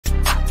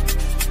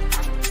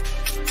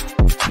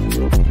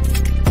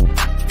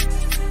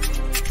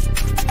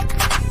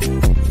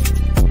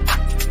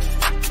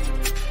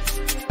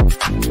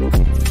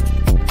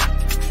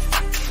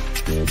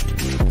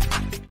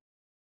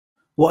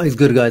What is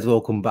good, guys?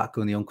 Welcome back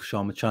on the Uncle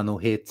Sharma channel,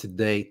 here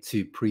today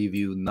to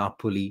preview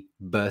Napoli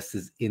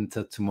versus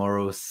Inter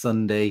tomorrow,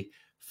 Sunday,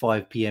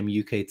 5 p.m.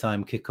 UK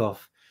time kickoff.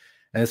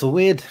 And it's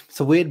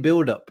a weird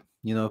build-up.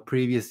 You know,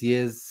 previous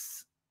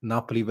years,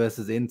 Napoli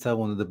versus Inter,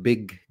 one of the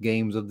big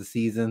games of the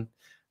season.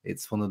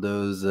 It's one of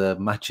those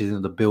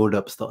matches, the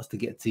build-up starts to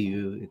get to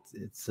you.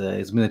 It's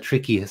been a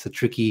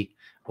tricky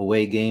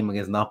away game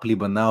against Napoli,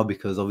 but now,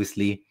 because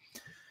obviously,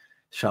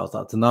 shouts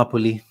out to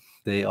Napoli.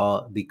 They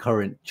are the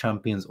current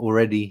champions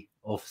already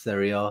of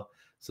Serie A,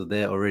 so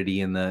they're already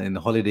in the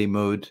holiday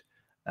mode,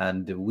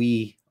 and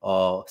we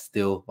are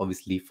still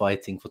obviously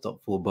fighting for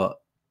top four.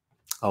 But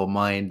our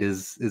mind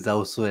is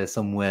elsewhere,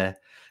 somewhere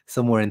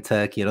in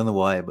Turkey. I don't know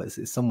why, but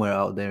it's somewhere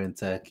out there in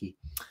Turkey.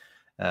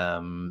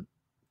 So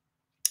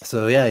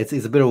yeah, it's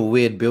a bit of a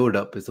weird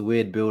build-up. It's a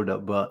weird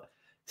build-up, but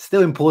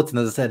still important.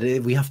 As I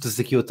said, we have to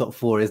secure top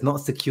four. It's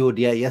not secured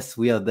yet. Yes,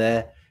 we are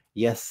there.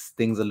 Yes,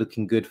 things are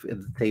looking good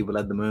at the table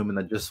at the moment.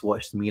 I just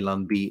watched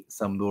Milan beat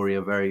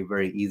Sampdoria very,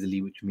 very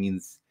easily, which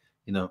means,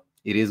 you know,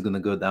 it is going to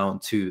go down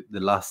to the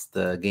last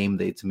game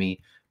day to me.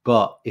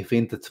 But if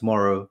Inter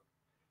tomorrow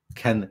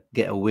can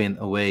get a win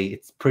away,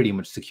 it's pretty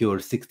much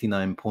secured.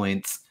 69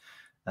 points.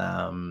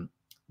 That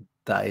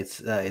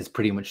is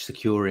pretty much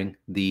securing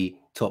the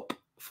top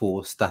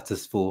four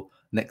status for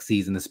next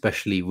season,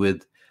 especially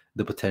with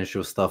the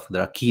potential stuff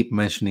that I keep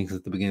mentioning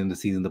since the beginning of the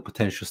season, the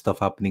potential stuff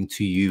happening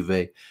to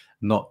Juve,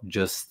 not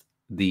just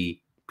the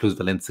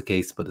Plusvalenza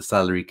case, but the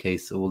salary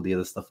case, all the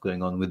other stuff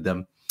going on with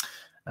them.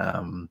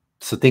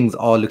 So things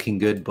are looking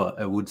good,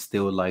 but I would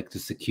still like to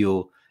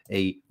secure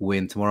a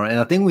win tomorrow. And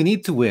I think we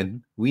need to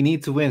win. We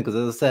need to win because,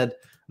 as I said,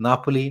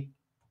 Napoli,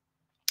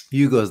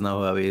 you guys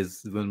know how it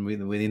is.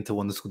 When Inter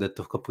won the Scudetto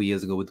a couple of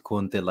years ago with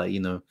Conte, like,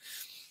 you know,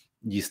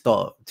 you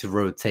start to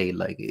rotate.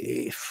 Like,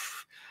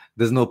 if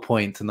there's no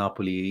point to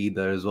Napoli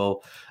either as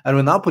well. And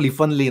with Napoli,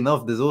 funnily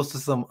enough, there's also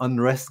some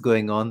unrest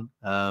going on.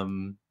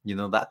 You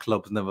know, that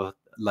club's never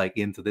like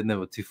Inter, they're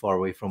never too far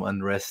away from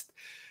unrest,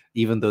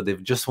 even though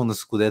they've just won the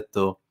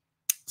Scudetto.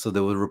 So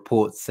there were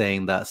reports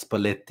saying that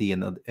Spalletti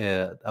and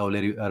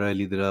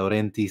Aurelio De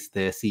Laurentiis,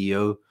 their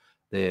CEO,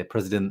 the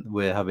president,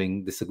 were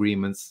having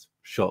disagreements.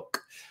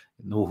 Shock.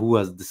 Who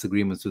has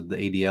disagreements with the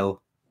ADL?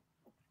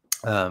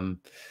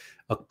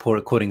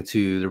 According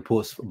to the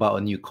reports about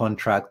a new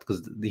contract,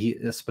 because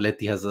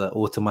Spalletti has an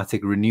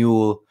automatic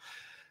renewal,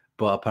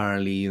 but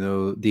apparently, you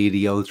know, the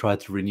ADL tried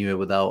to renew it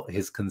without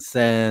his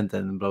consent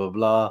and blah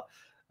blah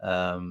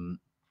blah.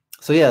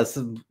 So yeah, it's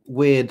a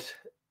weird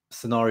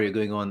scenario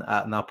going on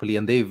at Napoli,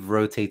 and they've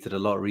rotated a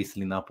lot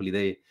recently. Napoli,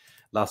 they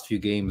last few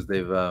games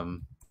they've as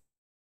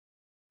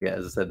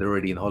I said, they're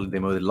already in holiday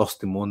mode. They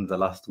lost to Monza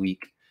last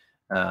week,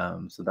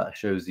 so that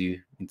shows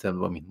you in terms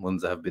of, I mean,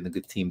 Monza have been a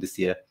good team this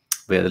year.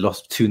 But yeah, they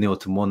lost 2-0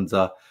 to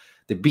Monza.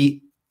 They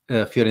beat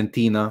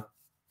Fiorentina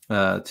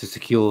to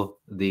secure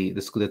the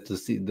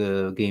Scudetto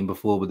the game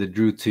before, but they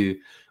drew to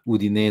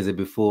Udinese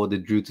before. They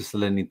drew to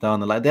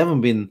Salernitana. Like, they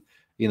haven't been,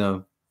 you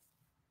know,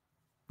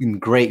 in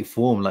great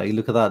form. Like,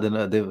 look at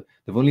that.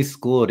 They've only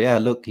scored. Yeah,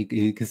 look,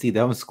 you can see they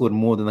haven't scored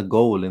more than a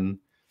goal in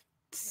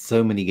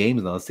so many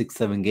games now.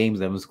 6-7 games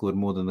they haven't scored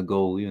more than a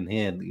goal. Even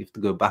here, you have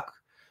to go back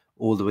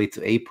all the way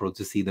to April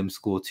to see them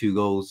score 2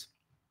 goals.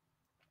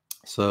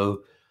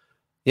 So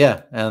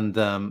yeah, and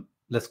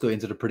let's go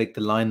into the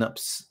predicted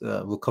lineups.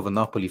 We'll cover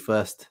Napoli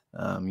first.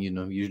 You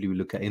know, usually we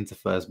look at Inter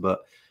first, but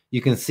you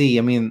can see,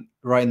 I mean,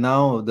 right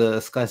now the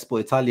Sky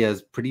Sport Italia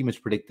has pretty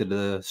much predicted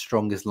the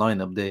strongest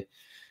lineup.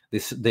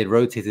 They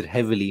rotated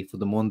heavily for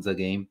the Monza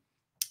game.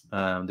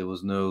 There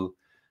was no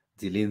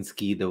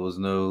Zielinski, there was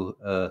no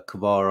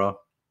Kvara.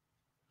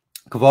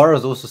 Kvara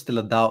is also still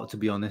a doubt, to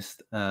be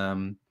honest.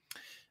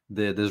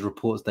 There's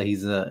reports that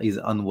he's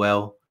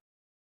unwell,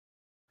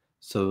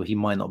 so he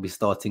might not be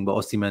starting. But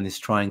Osimhen is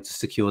trying to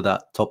secure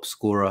that top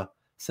scorer,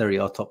 Serie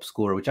A top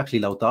scorer, which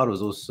actually Lautaro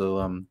is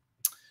also.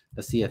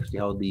 Let's see actually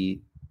how the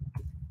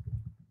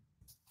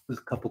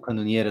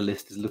Capocannoniere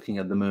list is looking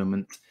at the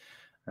moment.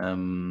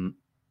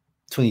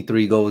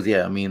 23 goals.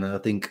 Yeah, I mean, I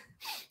think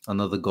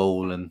another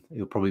goal and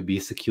it'll probably be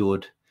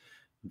secured.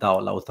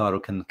 Doubt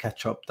Lautaro can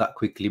catch up that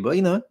quickly, but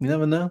you know, you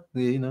never know.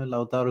 You know,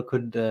 Lautaro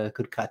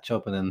could catch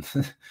up, and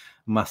then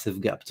massive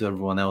gap to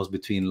everyone else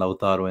between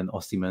Lautaro and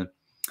Osimhen,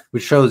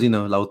 which shows, you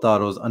know,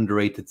 Lautaro's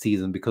underrated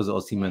season, because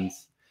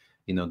Osimhen's,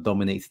 you know,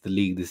 dominates the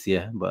league this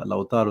year. But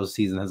Lautaro's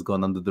season has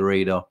gone under the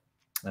radar.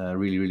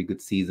 Really, really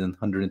good season.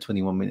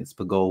 121 minutes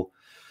per goal.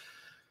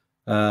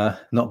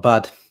 Not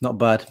bad.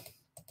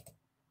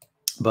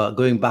 But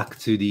going back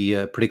to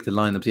the predicted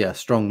lineups, yeah,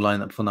 strong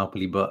lineup for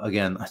Napoli. But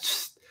again,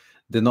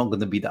 they're not going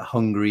to be that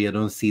hungry. I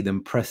don't see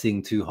them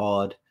pressing too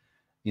hard.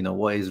 You know,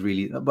 what is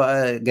really, but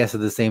I guess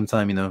at the same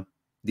time, you know,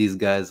 these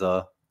guys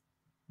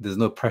there's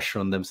no pressure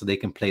on them, so they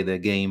can play their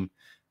game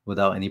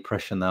without any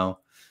pressure now.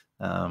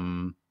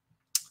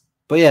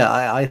 But yeah,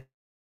 I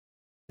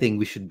think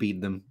we should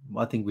beat them.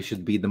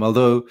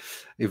 Although,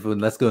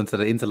 let's go into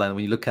the Inter lineup.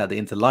 When you look at the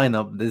Inter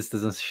lineup, this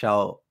doesn't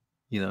shout,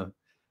 you know,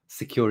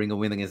 securing a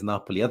win against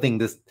Napoli. I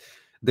think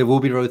there will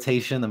be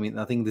rotation. I mean,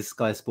 I think this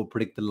Sky Sport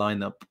predicted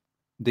lineup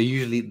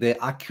they're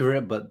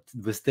accurate, but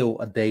we're still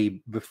a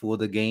day before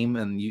the game,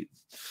 and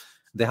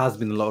there has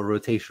been a lot of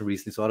rotation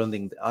recently. So I don't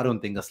think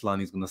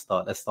Aslani is going to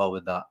start. Let's start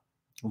with that.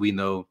 We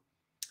know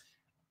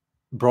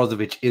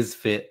Brozovic is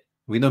fit.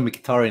 We know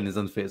Mkhitaryan is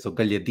unfit, so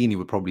Gagliardini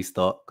would probably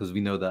start because we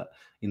know that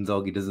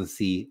Inzaghi doesn't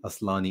see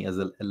Aslani as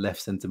a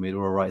left centre mid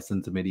or a right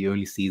centre mid. He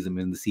only sees him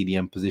in the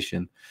CDM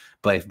position.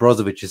 But if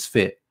Brozovic is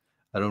fit,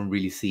 I don't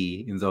really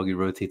see Inzaghi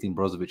rotating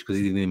Brozovic because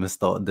he didn't even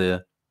start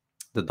the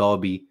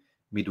derby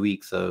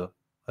midweek. So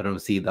I don't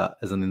see that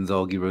as an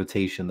Inzaghi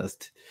rotation.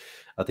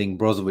 I think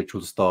Brozovic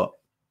will start.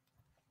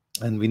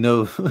 And we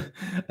know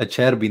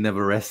Acerbi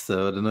never rests,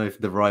 so I don't know if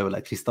the Rai will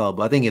actually start.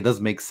 But I think it does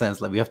make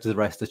sense. Like, we have to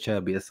rest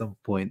Acerbi at some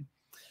point.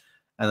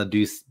 And I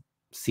do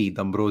see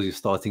D'Ambrosio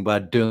starting,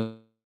 but I don't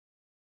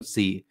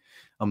see.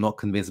 I'm not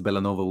convinced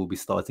Bellanova will be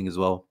starting as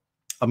well.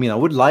 I mean, I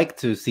would like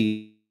to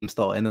see him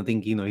start, and I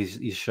think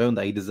he's shown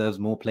that he deserves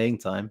more playing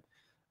time,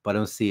 but I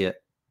don't see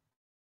it.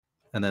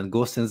 And then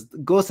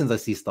Gosens I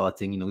see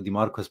starting. Di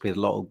Marco has played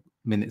a lot of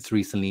minutes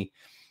recently.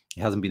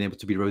 He hasn't been able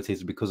to be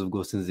rotated because of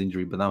Gosens'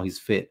 injury, but now he's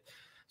fit.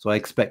 So I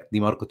expect Di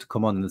Marco to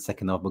come on in the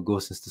second half, but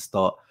Gosens to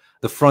start.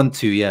 The front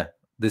two, yeah,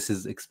 this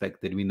is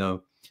expected. We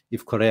know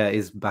if Correa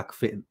is back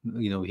fit,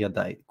 he had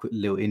that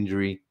little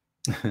injury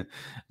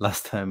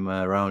last time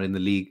around in the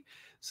league.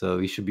 So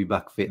he should be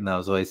back fit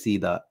now. So I see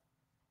that.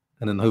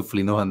 And then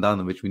hopefully Nohan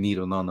Danovic, we need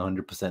Onan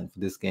 100% for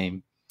this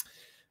game.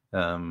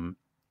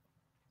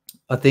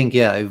 I think,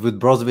 yeah, with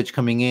Brozovic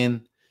coming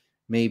in,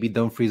 maybe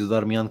Dumfries or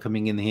Darmian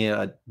coming in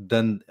here,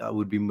 then I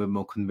would be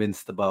more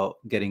convinced about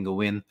getting a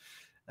win.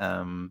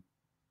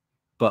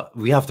 But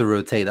we have to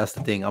rotate. That's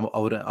the thing. I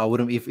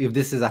wouldn't. If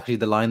this is actually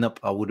the lineup,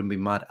 I wouldn't be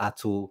mad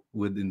at all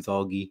with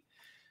Inzaghi.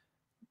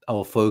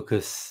 Our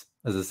focus,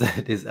 as I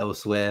said, is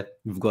elsewhere.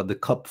 We've got the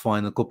Cup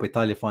final, Coppa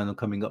Italia final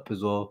coming up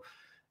as well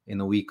in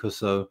a week or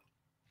so.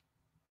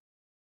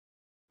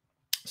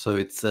 So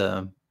it's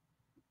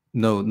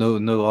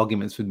no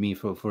arguments with me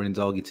for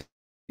Inzaghi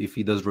if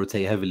he does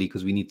rotate heavily,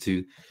 because we need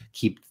to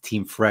keep the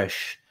team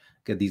fresh,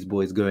 get these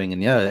boys going.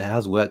 And yeah, it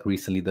has worked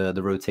recently, the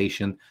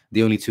rotation.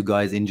 The only two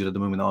guys injured at the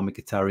moment are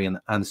Mkhitaryan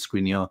and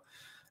Skriniar.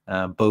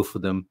 Both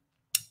of them,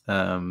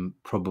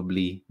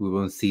 probably we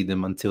won't see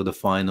them until the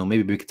final,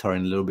 maybe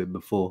Mkhitaryan a little bit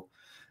before.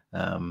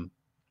 But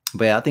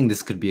yeah, I think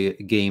this could be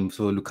a game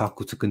for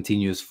Lukaku to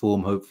continue his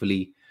form,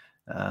 hopefully.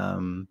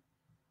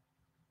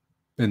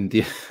 And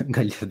yeah,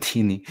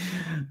 Gagliardini,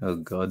 oh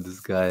God, this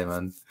guy,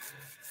 man.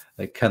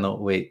 I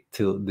cannot wait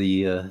till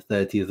the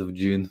 30th of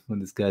June when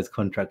this guy's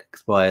contract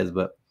expires.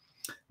 But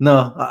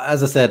no,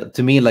 as I said,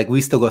 to me, like, we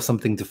still got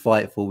something to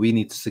fight for. We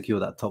need to secure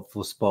that top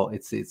 4 spot.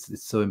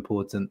 It's so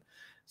important.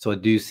 So I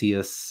do see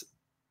us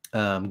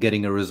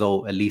getting a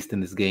result, at least in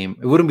this game.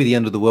 It wouldn't be the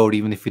end of the world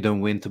even if we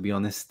don't win, to be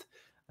honest.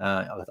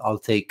 I'll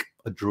take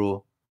a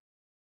draw.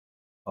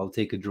 I'll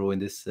take a draw in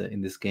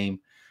this game.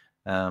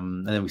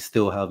 And then we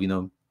still have,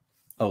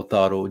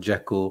 Lautaro,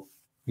 Dzeko,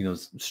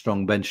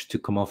 strong bench to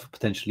come off,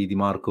 potentially Di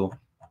Marco.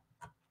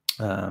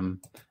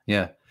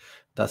 Yeah,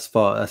 that's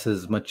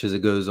as much as it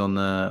goes on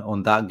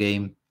that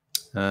game.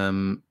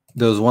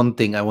 There was one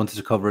thing I wanted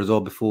to cover as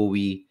well before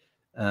we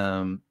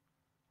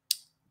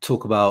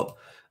talk about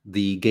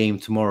the game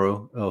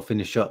tomorrow or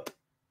finish up.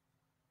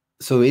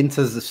 So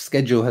Inter's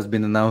schedule has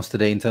been announced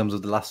today in terms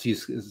of the last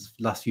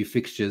few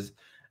fixtures,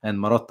 and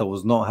Marotta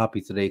was not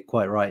happy today,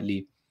 quite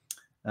rightly.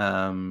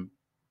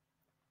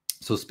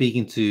 So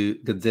speaking to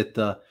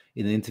Gazzetta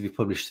in an interview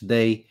published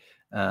today,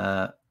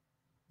 the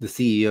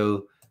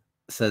CEO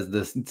says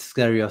the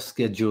Serie A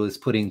schedule is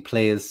putting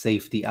players'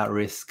 safety at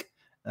risk.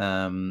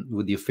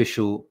 With the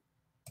official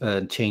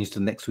change to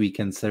next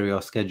weekend, Serie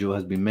A schedule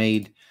has been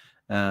made.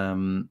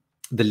 The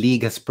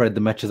league has spread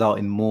the matches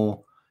out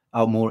more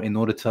in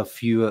order to have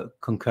fewer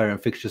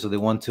concurrent fixtures. So they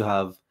want to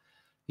have,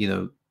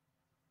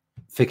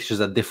 fixtures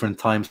at different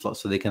time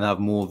slots so they can have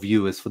more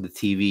viewers for the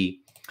TV.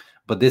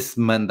 But this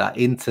meant that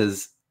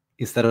Inter's,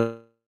 instead of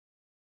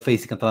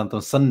facing Atalanta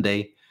on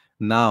Sunday,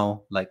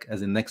 now, like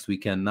as in next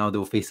weekend, now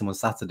they'll face them on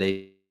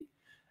Saturday,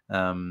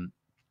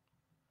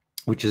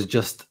 which is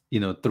just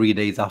 3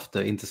 days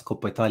after Inter's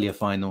Coppa Italia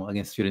final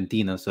against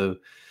Fiorentina. So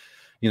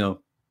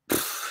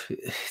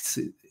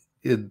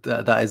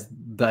that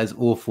is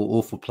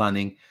awful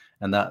planning,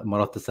 and that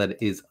Marotta said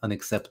is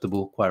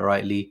unacceptable, quite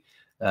rightly.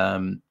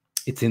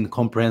 It's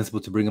incomprehensible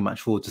to bring a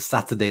match forward to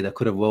Saturday that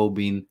could have well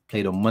been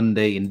played on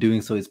Monday. In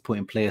doing so, it's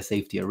putting player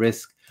safety at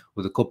risk,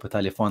 with the Coppa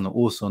Italia final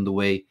also on the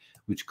way,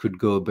 which could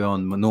go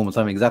beyond normal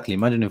time. Exactly.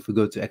 Imagine if we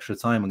go to extra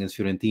time against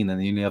Fiorentina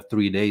and you only have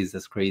 3 days.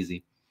 That's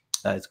crazy.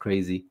 That is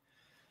crazy.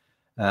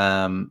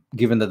 Given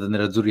that the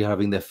Nerazzurri are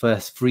having their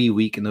first free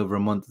week in over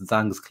a month,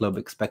 Zhang's club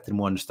expected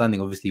more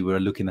understanding. Obviously, we're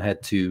looking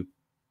ahead to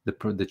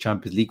the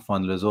Champions League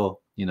final as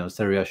well.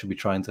 Serie A should be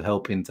trying to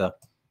help Inter.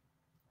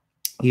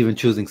 Even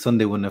choosing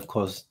Sunday wouldn't have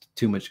caused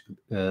too much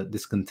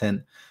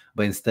discontent,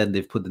 but instead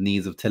they've put the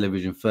needs of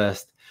television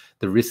first.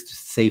 The risk to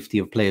safety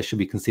of players should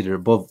be considered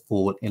above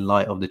all in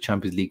light of the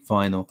Champions League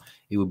final.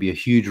 It would be a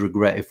huge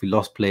regret if we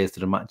lost players to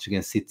the match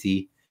against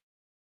City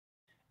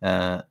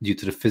due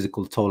to the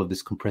physical toll of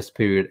this compressed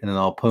period. And then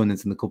our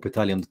opponents in the Coppa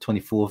Italia on the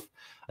 24th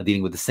are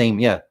dealing with the same.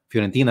 Yeah,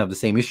 Fiorentina have the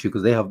same issue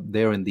because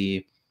they're in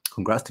the.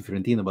 Congrats to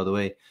Fiorentina, by the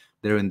way.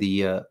 They're in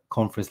the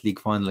Conference League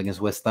final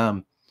against West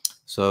Ham.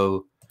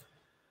 So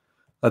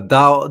I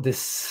doubt this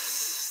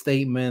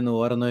statement,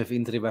 or I don't know if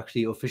Inter have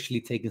actually officially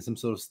taken some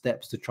sort of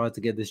steps to try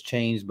to get this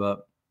changed.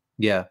 But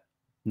yeah,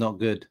 not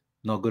good.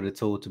 Not good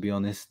at all, to be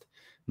honest.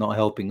 Not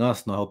helping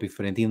us, not helping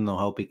Fiorentina, not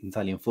helping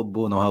Italian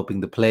football, not helping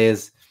the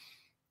players.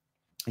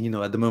 And,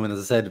 at the moment, as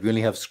I said, we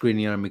only have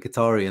Skriniar and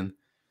Mkhitaryan.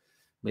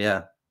 But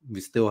yeah,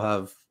 we still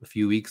have a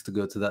few weeks to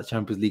go to that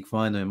Champions League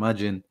final.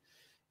 Imagine,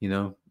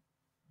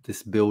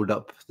 this build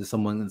up to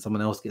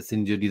someone else gets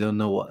injured. You don't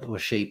know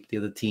what shape the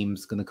other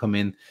team's going to come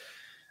in.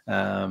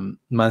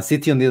 Man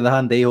City, on the other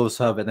hand, they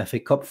also have an FA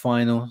Cup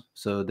final,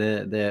 so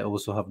they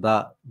also have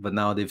that. But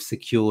now they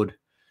secured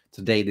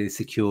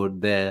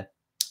their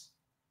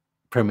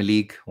Premier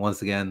League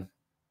once again.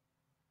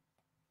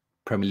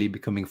 Premier League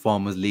becoming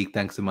Farmers League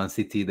thanks to Man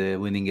City. They're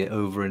winning it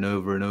over and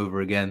over and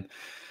over again.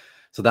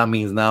 So that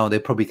means now they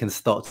probably can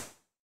start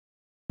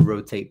to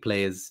rotate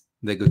players.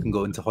 They can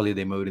go into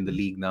holiday mode in the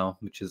league now,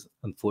 which is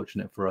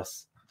unfortunate for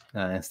us,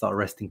 and start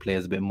resting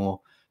players a bit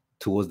more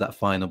towards that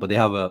final. But they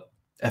have a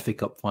FA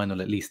Cup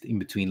final at least in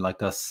between,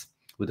 like us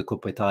with the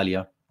Coppa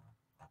Italia.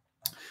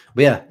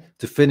 But yeah,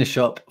 to finish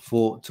up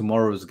for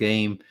tomorrow's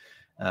game,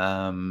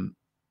 is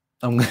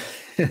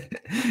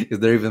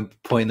there even a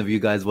point of you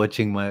guys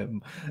watching my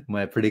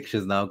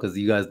predictions now? Because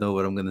you guys know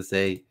what I'm gonna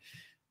say.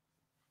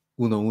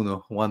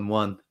 1-1,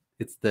 1-1.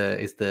 It's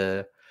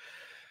the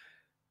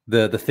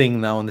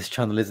thing now on this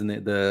channel, isn't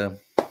it?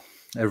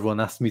 Everyone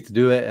asked me to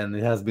do it, and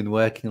it has been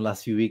working the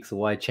last few weeks. So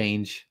why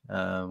change?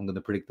 I'm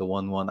gonna predict the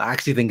 1-1. I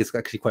actually think it's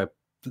actually quite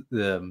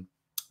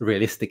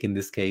realistic in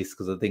this case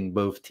because I think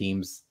both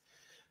teams.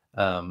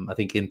 I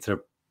think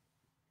Inter,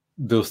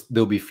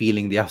 they'll be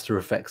feeling the after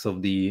effects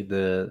of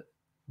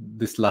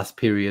this last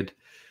period,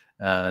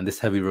 and this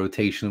heavy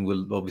rotation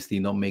will obviously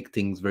not make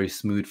things very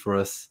smooth for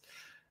us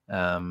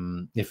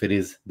if it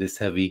is this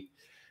heavy.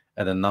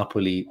 And then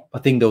Napoli, I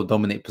think they'll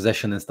dominate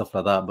possession and stuff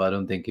like that, but I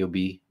don't think it'll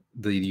be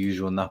the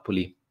usual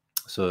Napoli.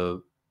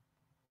 So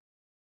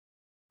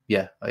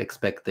yeah, I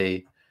expect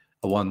a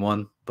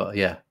 1-1, but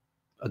yeah,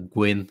 a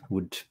win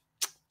would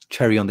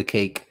cherry on the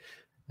cake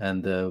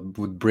and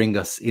would bring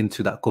us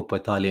into that Coppa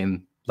Italia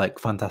in like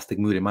fantastic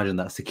mood. Imagine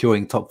that,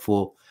 securing top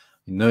 4,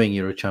 knowing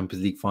you're a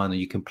Champions League final,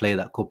 you can play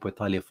that Coppa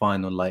Italia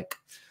final like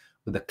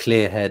with a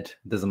clear head.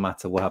 Doesn't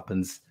matter what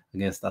happens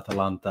against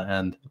Atalanta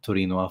and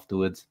Torino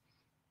afterwards.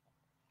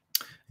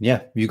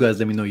 Yeah, you guys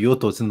let me know your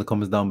thoughts in the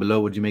comments down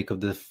below. What do you make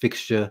of the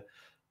fixture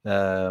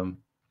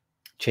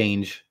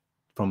change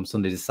from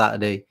Sunday to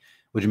Saturday?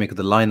 What do you make of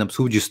the lineups?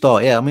 Who would you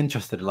start? Yeah, I'm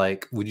interested.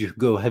 Like, would you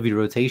go heavy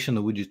rotation,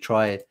 or would you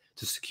try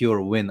to secure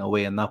a win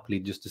away at Napoli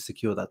just to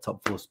secure that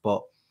top 4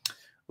 spot?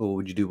 Or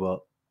would you do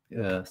what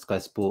Sky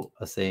Sport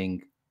are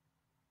saying,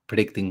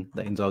 predicting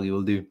that Inzaghi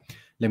will do?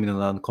 Let me know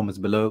down in the comments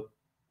below.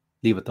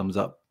 Leave a thumbs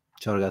up.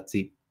 Ciao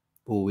ragazzi.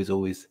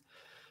 Always,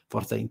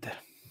 Forza Inter.